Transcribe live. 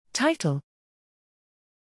Title: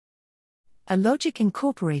 A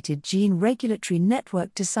logic-incorporated gene regulatory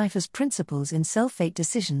network deciphers principles in cell fate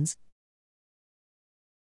decisions.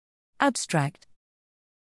 Abstract: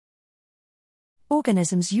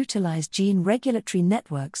 Organisms utilize gene regulatory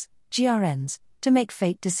networks, GRNs, to make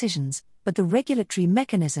fate decisions, but the regulatory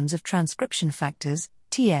mechanisms of transcription factors,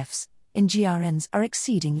 TFs, in GRNs are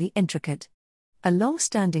exceedingly intricate. A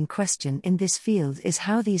long-standing question in this field is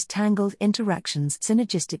how these tangled interactions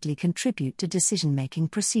synergistically contribute to decision-making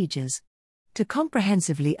procedures. To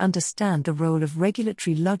comprehensively understand the role of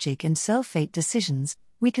regulatory logic in cell fate decisions,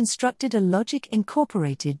 we constructed a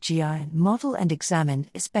logic-incorporated GRN model and examined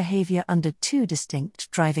its behavior under two distinct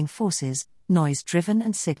driving forces, noise-driven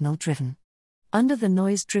and signal-driven. Under the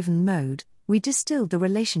noise-driven mode, we distilled the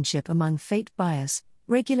relationship among fate bias,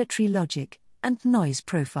 regulatory logic, and noise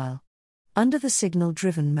profile. Under the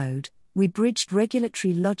signal-driven mode, we bridged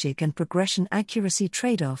regulatory logic and progression accuracy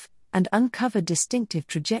trade-off, and uncovered distinctive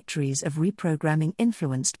trajectories of reprogramming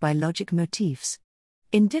influenced by logic motifs.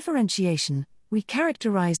 In differentiation, we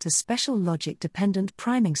characterized a special logic-dependent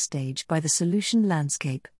priming stage by the solution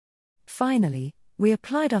landscape. Finally, we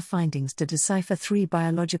applied our findings to decipher three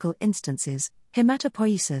biological instances: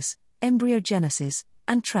 hematopoiesis, embryogenesis,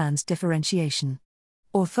 and transdifferentiation.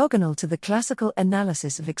 Orthogonal to the classical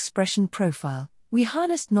analysis of expression profile, we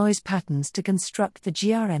harnessed noise patterns to construct the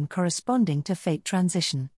GRN corresponding to fate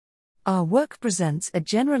transition. Our work presents a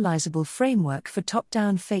generalizable framework for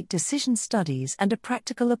top-down fate decision studies and a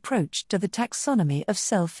practical approach to the taxonomy of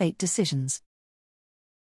cell fate decisions.